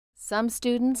Some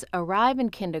students arrive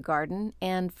in kindergarten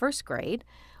and first grade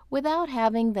without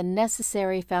having the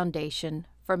necessary foundation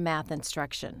for math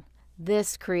instruction.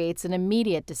 This creates an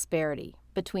immediate disparity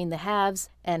between the haves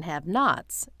and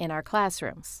have-nots in our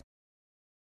classrooms.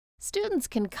 Students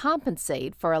can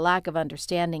compensate for a lack of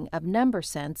understanding of number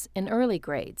sense in early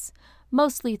grades,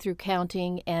 mostly through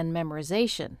counting and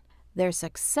memorization. Their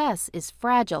success is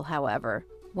fragile, however,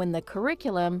 when the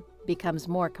curriculum becomes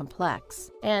more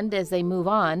complex. And as they move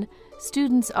on,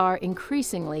 students are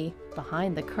increasingly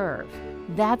behind the curve.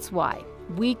 That's why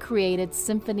we created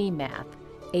Symphony Math,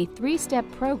 a 3-step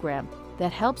program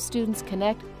that helps students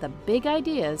connect the big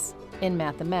ideas in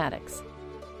mathematics.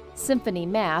 Symphony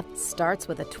Math starts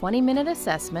with a 20-minute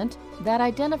assessment that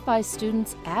identifies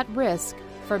students at risk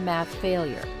for math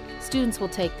failure. Students will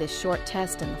take this short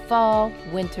test in the fall,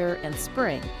 winter, and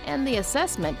spring, and the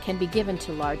assessment can be given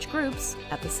to large groups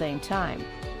at the same time.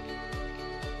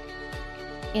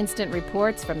 Instant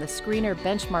reports from the screener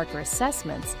benchmarker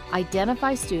assessments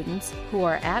identify students who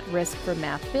are at risk for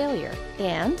math failure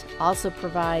and also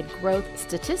provide growth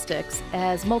statistics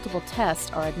as multiple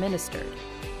tests are administered.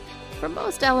 For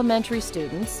most elementary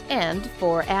students, and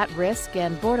for at-risk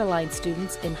and borderline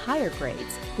students in higher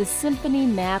grades, the Symphony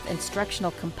Math instructional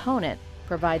component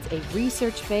provides a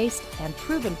research-based and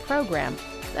proven program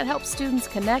that helps students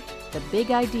connect the big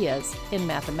ideas in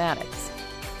mathematics.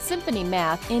 Symphony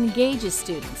Math engages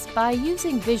students by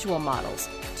using visual models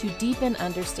to deepen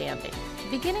understanding.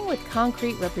 Beginning with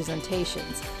concrete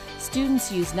representations,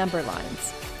 students use number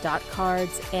lines, dot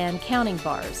cards, and counting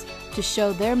bars to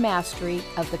show their mastery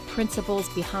of the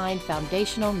principles behind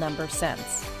foundational number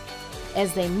sense.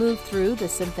 As they move through the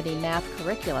Symphony Math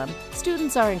curriculum,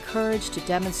 students are encouraged to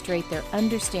demonstrate their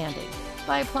understanding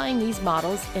by applying these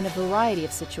models in a variety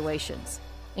of situations,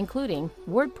 including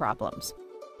word problems.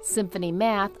 Symphony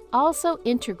Math also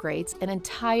integrates an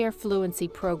entire fluency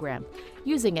program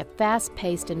using a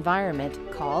fast-paced environment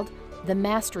called the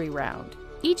Mastery Round.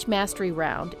 Each Mastery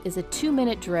Round is a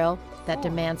 2-minute drill that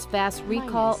demands fast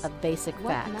recall of basic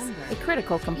facts, a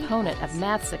critical component of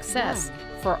math success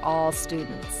for all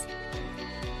students.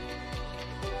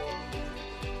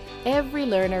 Every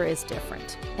learner is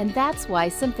different, and that's why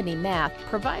Symphony Math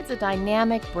provides a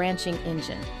dynamic branching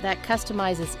engine that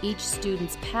customizes each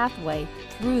student's pathway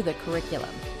through the curriculum.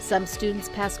 Some students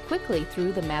pass quickly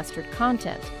through the mastered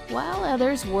content, while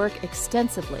others work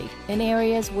extensively in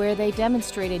areas where they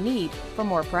demonstrate a need for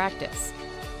more practice.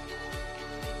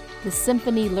 The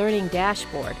Symphony Learning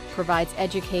Dashboard provides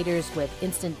educators with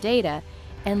instant data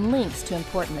and links to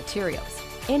important materials.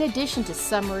 In addition to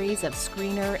summaries of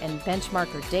screener and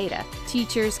benchmarker data,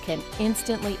 teachers can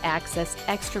instantly access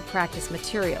extra practice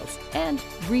materials and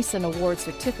recent award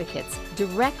certificates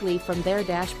directly from their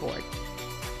dashboard.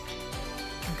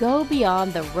 Go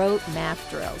beyond the rote math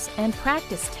drills and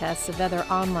practice tests of other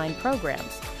online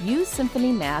programs. Use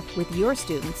Symphony Math with your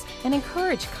students and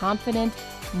encourage confident,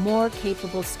 more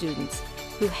capable students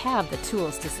who have the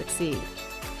tools to succeed.